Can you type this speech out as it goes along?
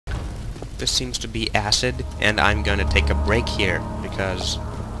This seems to be acid, and I'm gonna take a break here, because...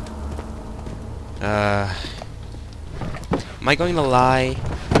 am I going to lie?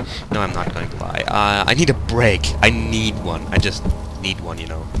 No, I'm not going to lie. I need a break. I need one. I just need one, you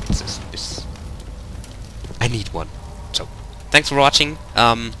know. I need one. So, thanks for watching.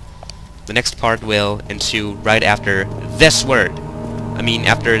 The next part will ensue right after this word. I mean,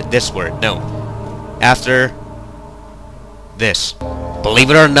 after this word. No. After this.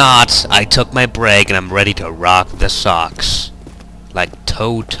 Believe it or not, I took my break and I'm ready to rock the socks. Like,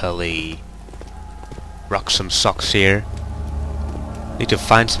 totally. Rock some socks here. Need to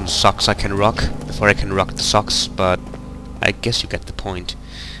find some socks I can rock before I can rock the socks, but I guess you get the point.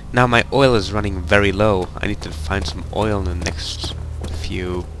 Now my oil is running very low. I need to find some oil in the next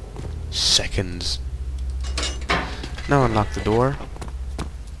few seconds. Now unlock the door.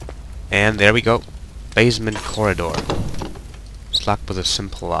 And there we go. Basement corridor. It's locked with a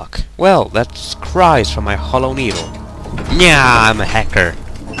simple lock. Well, that's cries from my hollow needle. Yeah, I'm a hacker.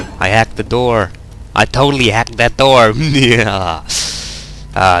 I hacked the door. I totally hacked that door. Yeah.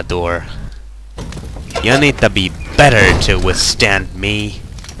 Ah, door. You need to be better to withstand me.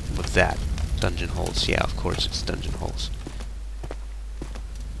 With that. Dungeon holes. Yeah, of course it's dungeon holes.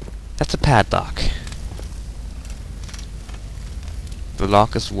 That's a padlock. The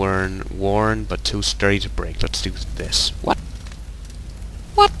lock is worn, but too sturdy to break. Let's do this. What?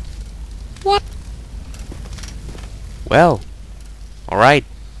 What? What? Well. Alright.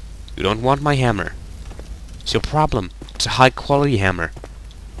 You don't want my hammer. It's your problem. It's a high quality hammer.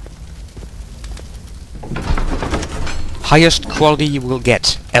 Highest quality you will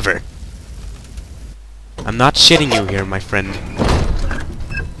get, ever. I'm not shitting you here, my friend.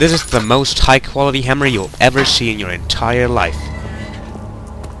 This is the most high quality hammer you'll ever see in your entire life.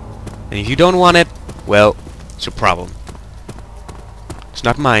 And if you don't want it, well, it's your problem. It's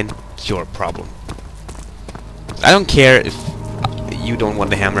not mine, it's your problem. I don't care if you don't want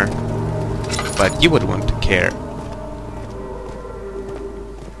the hammer, but you would want to care.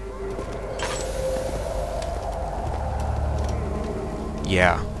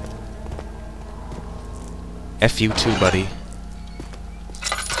 Yeah. F you too, buddy.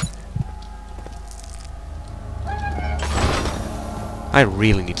 I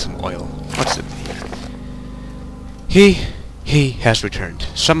really need some oil. What's it here? He has returned.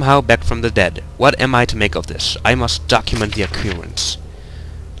 Somehow back from the dead. What am I to make of this? I must document the occurrence.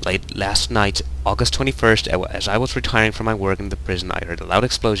 Late last night, August 21st, as I was retiring from my work in the prison, I heard a loud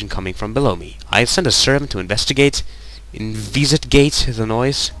explosion coming from below me. I sent a servant to investigate the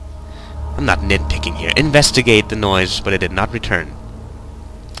noise. I'm not nitpicking here. Investigate the noise, but it did not return.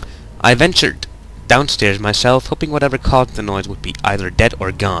 I ventured downstairs myself, hoping whatever caused the noise would be either dead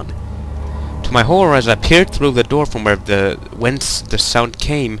or gone. To my horror, as I peered through the door from whence the sound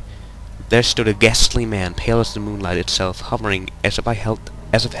came, there stood a ghastly man, pale as the moonlight itself, hovering as if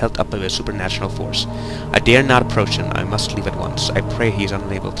held up by a supernatural force. I dare not approach him. I must leave at once. I pray he is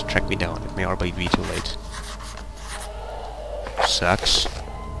unable to track me down. It may already be too late. Sucks.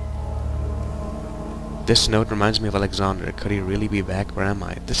 This note reminds me of Alexander. Could he really be back? Where am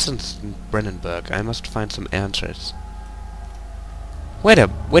I? This is Brennenburg. I must find some answers. Wait a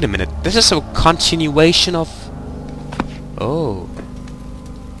minute. This is a continuation of... Oh.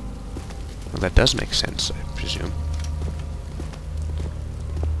 Well, that does make sense, I presume.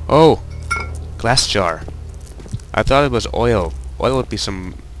 Oh! Glass jar. I thought it was oil. Oil would be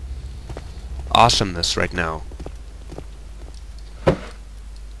some awesomeness right now.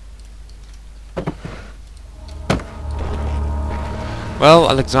 Well,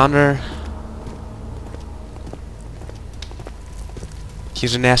 Alexander...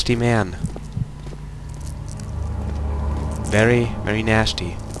 He's a nasty man. Very, very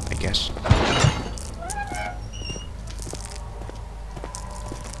nasty, I guess.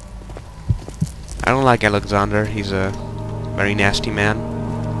 I don't like Alexander. He's a very nasty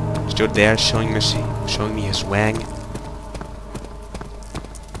man. Stood there showing me his wang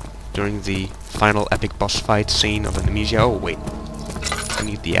during the final epic boss fight scene of Amnesia. Oh wait, I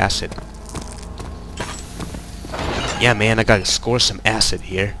need the acid. Yeah, man, I gotta score some acid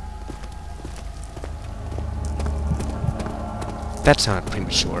here. That sounded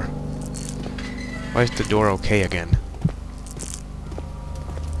premature. Why is the door okay again?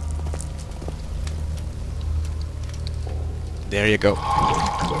 There you go.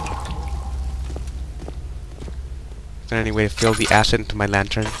 Is there any way to fill the acid into my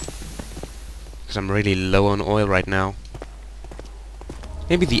lantern? Because I'm really low on oil right now.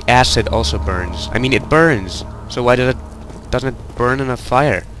 Maybe the acid also burns. I mean, it burns. So why doesn't it burn in a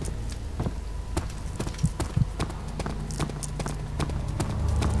fire?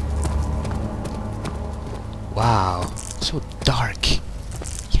 Wow, so dark.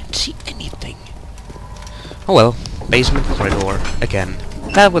 Can't see anything. Oh well, basement corridor again.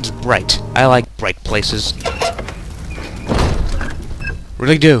 That was bright. I like bright places.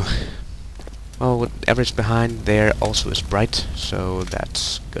 Really do. Well, whatever's behind there also is bright, so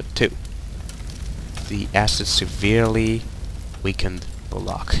that's good too. The acid severely weakened the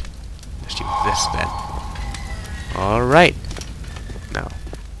lock. Let's do this then. Alright. Now.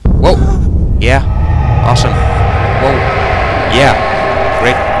 Whoa! Yeah. Awesome. Whoa. Yeah.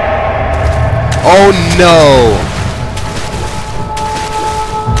 Great. Oh no!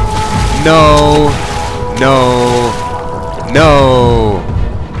 No! No! No!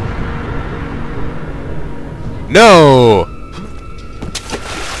 No!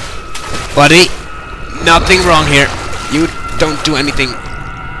 Buddy! Nothing wrong here. You don't do anything.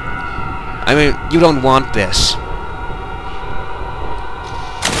 I mean, you don't want this.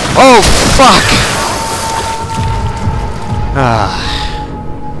 Oh, fuck! Ah.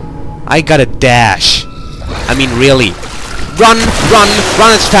 I gotta dash. I mean, really. Run, run,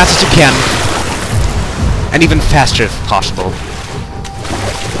 run as fast as you can. And even faster if possible.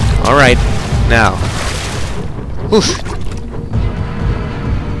 Alright, now. Oof.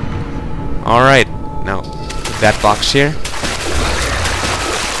 Alright, now, put that box here.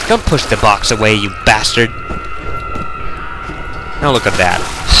 Don't push the box away, you bastard. Now look at that.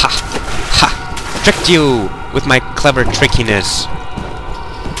 Ha! Ha! Tricked you with my clever trickiness.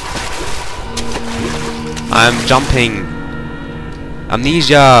 I'm jumping.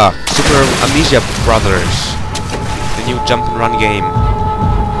 Amnesia! Super Amnesia Brothers. The new jump and run game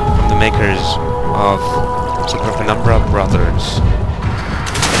from the makers of Super Penumbra Brothers.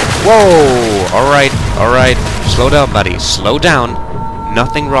 Whoa! Alright, alright. Slow down, buddy. Slow down.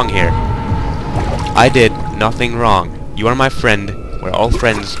 Nothing wrong here. I did nothing wrong. You are my friend. We're all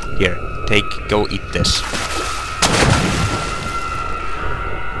friends. Here, take, go eat this.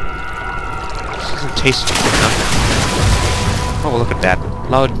 This doesn't taste good enough. Oh, look at that.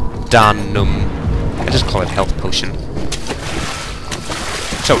 Laudanum. I just call it health potion.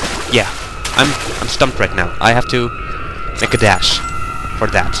 So, yeah. I'm stumped right now. I have to make a dash for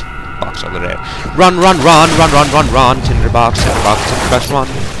that box over there. Run, run, run, run, run, run, run. Tinderbox, tinderbox, tinderbox, run.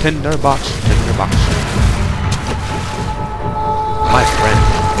 Tinderbox, tinderbox. My friend,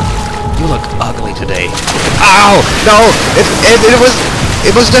 you look ugly today. Ow! No!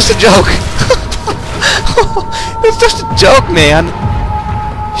 It was just a joke. It's just a joke, man.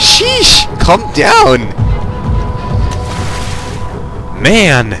 Sheesh! Calm down.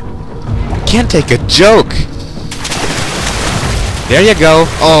 Man, can't take a joke. There you go.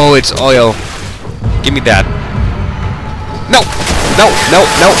 Oh, it's oil. Give me that. No! No! No!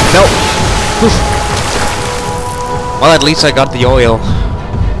 No! No! Oof. Well, at least I got the oil.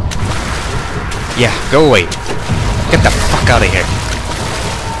 Yeah, go away. Get the fuck out of here.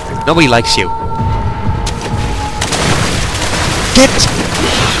 Nobody likes you. Get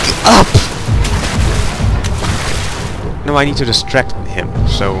up! No, I need to distract him,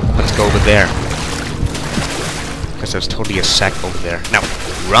 so let's go over there. Because there's totally a sack over there. Now,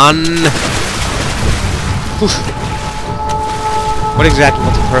 run! Oof. What exactly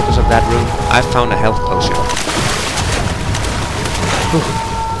was the purpose of that room? I found a health potion. Oof.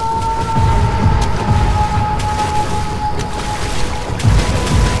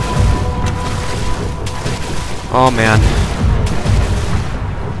 Oh man.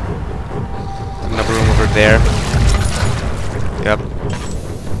 Another room over there. Yep.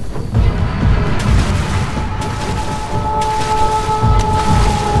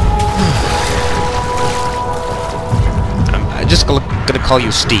 I'm just gonna call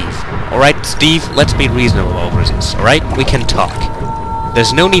you Steve. Alright, Steve, let's be reasonable over this, alright? We can talk.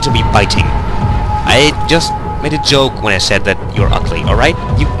 There's no need to be biting. I just made a joke when I said that you're ugly, alright?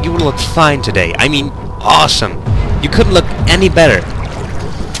 You look fine today. I mean, awesome. You couldn't look any better.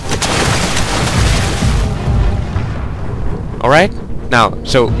 Alright? Now,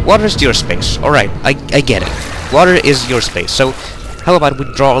 so, water's your space. Alright, I get it. Water is your space. So, how about we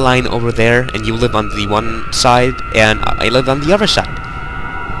draw a line over there, and you live on the one side, and I live on the other side.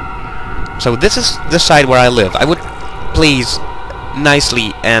 So, this is the side where I live. I would please,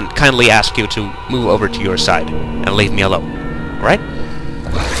 nicely and kindly ask you to move over to your side, and leave me alone. Alright?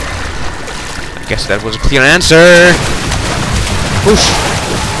 I guess that was a clear answer! Whoosh!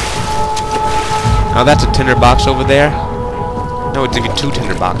 Now that's a tinder box over there. No, it's even 2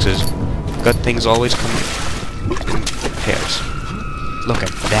 tinder boxes. Good things always come in pairs. Look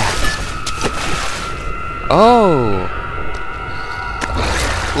at that. Oh!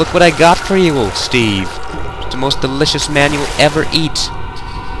 Look what I got for you, Steve. It's the most delicious man you'll ever eat.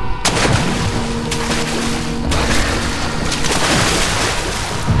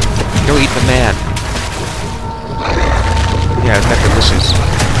 Go eat the man. Yeah, isn't that delicious?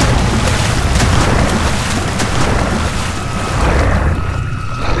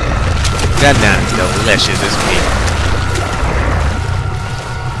 That man's delicious, isn't he?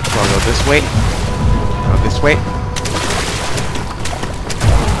 So I'll go this way. Go this way.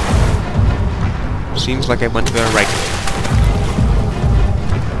 Seems like I went to the right.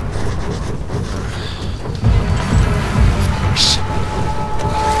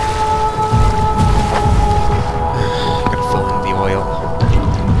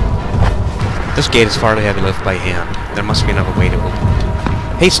 This gate is far too heavy to lift by hand. There must be another way to open it.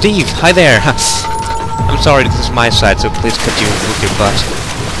 Hey Steve! Hi there! I'm sorry, this is my side, so please could you move your butt?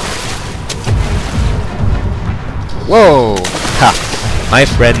 Whoa! Ha! My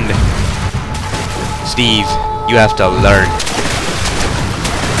friend Steve, you have to learn.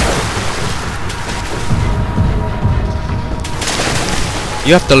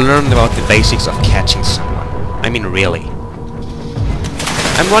 You have to learn about the basics of catching someone. I mean, really.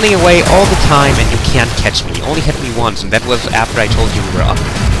 I'm running away all the time and you can't catch me. You only hit me once, and that was after I told you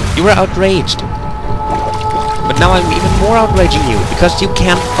you were outraged. But now I'm even more outraging you, because you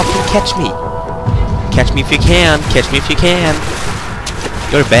can't fucking catch me. Catch me if you can. Catch me if you can.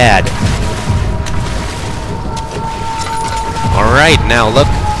 You're bad. Alright, now look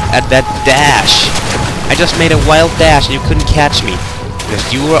at that dash. I just made a wild dash and you couldn't catch me. Because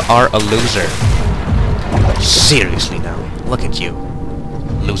you are a loser. Seriously now. Look at you.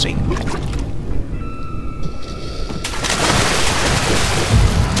 Losing.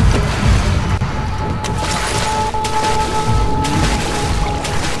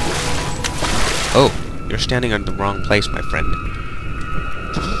 Oh, you're standing on the wrong place, my friend.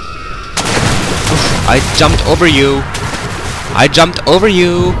 Oof, I jumped over you. I jumped over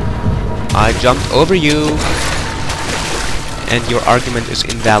you. I jumped over you. And your argument is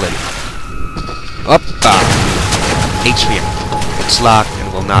invalid. Oppa! Atrium. It's locked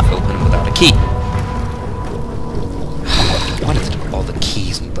and will not open without a key. What is it with all the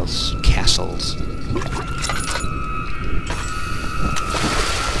keys in those castles?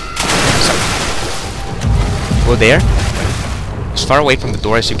 So, go there. As far away from the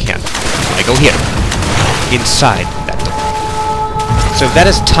door as you can. I go here. Inside that door. So if that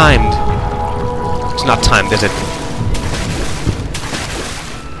is timed... It's not timed, is it?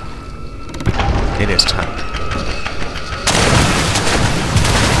 It is timed.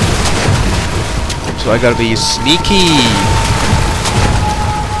 So I gotta be sneaky.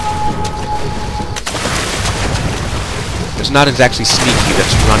 It's not exactly sneaky,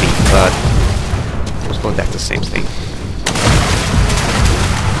 that's running, but let's go back to the same thing.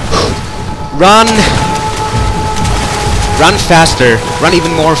 Run! Run faster. Run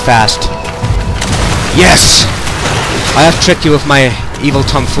even more fast. Yes! I have tricked you with my evil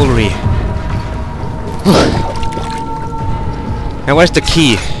tomfoolery. Now where's the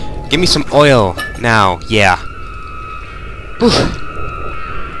key? Give me some oil now. Yeah.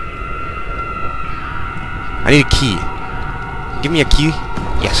 I need a key. Give me a key.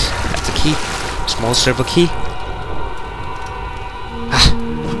 Yes, that's a key. Small servo key. Ah,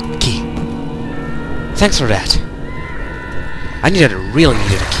 key. Thanks for that. I really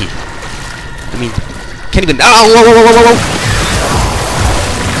needed a key. I mean, can't even. Oh, whoa, whoa, whoa, whoa, whoa.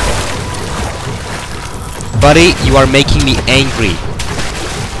 Buddy, you are making me angry.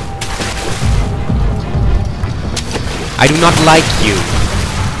 I do not like you,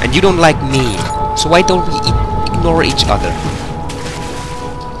 and you don't like me, so why don't we ignore each other?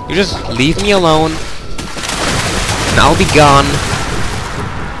 You just leave me alone, and I'll be gone.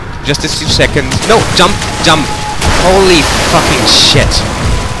 Just a few seconds. No, jump, jump. Holy fucking shit.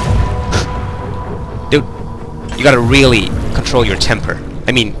 Dude, you gotta really control your temper.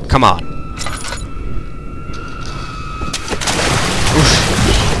 I mean, come on.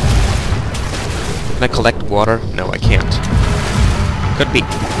 Can I collect water? No, I can't. Could be.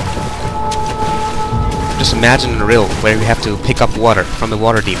 Just imagine a riddle where you have to pick up water from the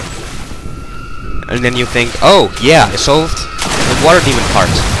water demon. And then you think, oh, yeah, I solved the water demon part.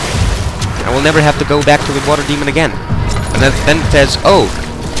 I will never have to go back to the water demon again. And then it says, oh,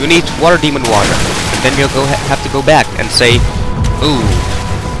 you need water demon water. And then you'll have to go back and say, ooh,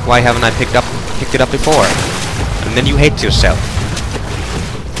 why haven't I picked it up before? And then you hate yourself.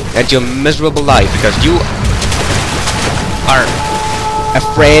 And your miserable life because you are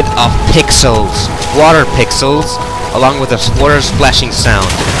afraid of pixels, water pixels, along with a water splashing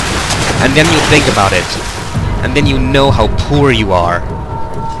sound. And then you think about it, and then you know how poor you are.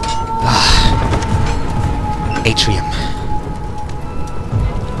 Atrium.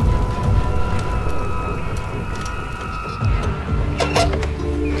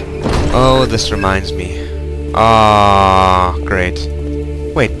 Oh, this reminds me. Ah, great.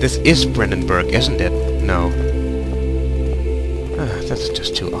 Wait, this is Brandenburg, isn't it? No. Ah, that's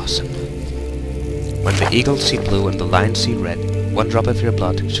just too awesome. When the eagles see blue and the lions see red, one drop of your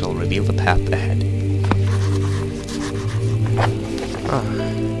blood shall reveal the path ahead. Ah.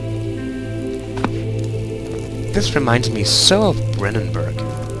 This reminds me so of Brandenburg.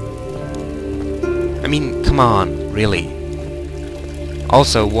 I mean, come on, really.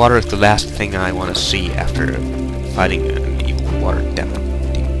 Also, water is the last thing I want to see after fighting an evil water demon.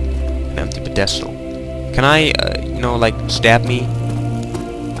 An empty pedestal. Can I, you know, like, stab me?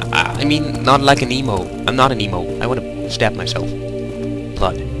 I mean, not like an emo. I'm not an emo. I want to stab myself.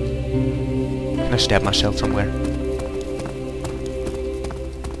 Blood. Can I stab myself somewhere?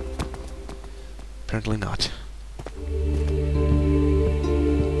 Apparently not.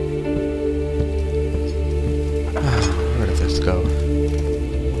 Where did this go?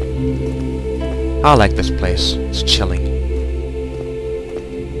 I like this place. It's chilling.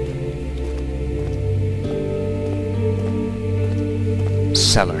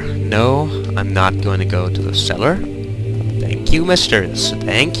 Cellar. No, I'm not going to go to the cellar. Thank you, mister.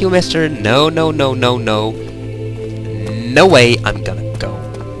 Thank you, mister. No, no, no, no, no. No way I'm gonna go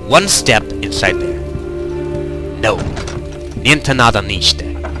one step inside there. No. Niente nada niente.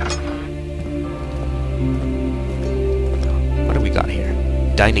 What do we got here?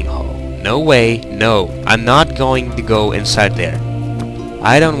 Dining hall. No way. No. I'm not going to go inside there.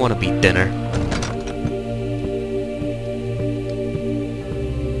 I don't want to be dinner.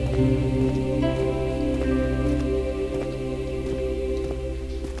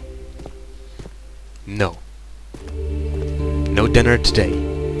 No. No dinner today.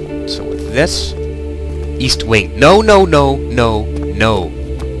 So with this... East Wing. No, no, no, no, no.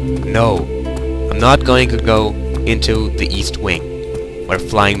 No. I'm not going to go into the East Wing, where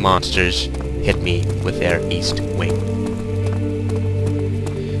flying monsters hit me with their East Wing.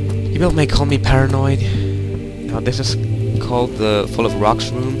 People may call me paranoid. Now this is called the Full of Rocks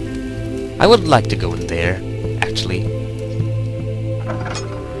room. I would like to go in there, actually.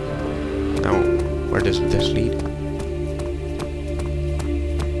 Now, where does this lead?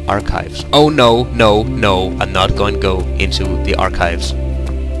 Archives. Oh no, no, no, I'm not going to go into the archives.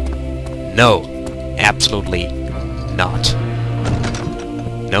 No, absolutely not.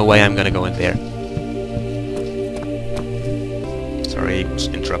 No way I'm gonna go in there. Sorry,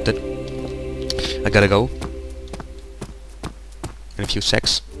 just interrupted. I gotta go. In a few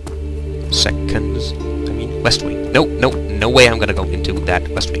seconds. I mean, West Wing. No, no, no way I'm gonna go into that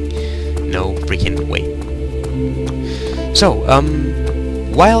West Wing. No freaking way. So,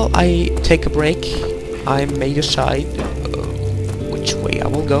 while I take a break, I may decide which way I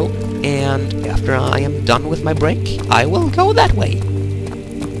will go, and after I am done with my break, I will go that way.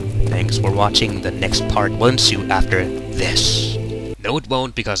 Thanks for watching. The next part will ensue after this. No, it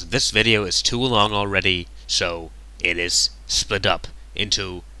won't, because this video is too long already, so it is split up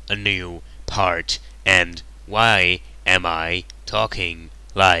into a new part. And why am I talking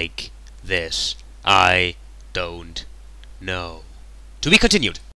like this? I don't know. To be continued.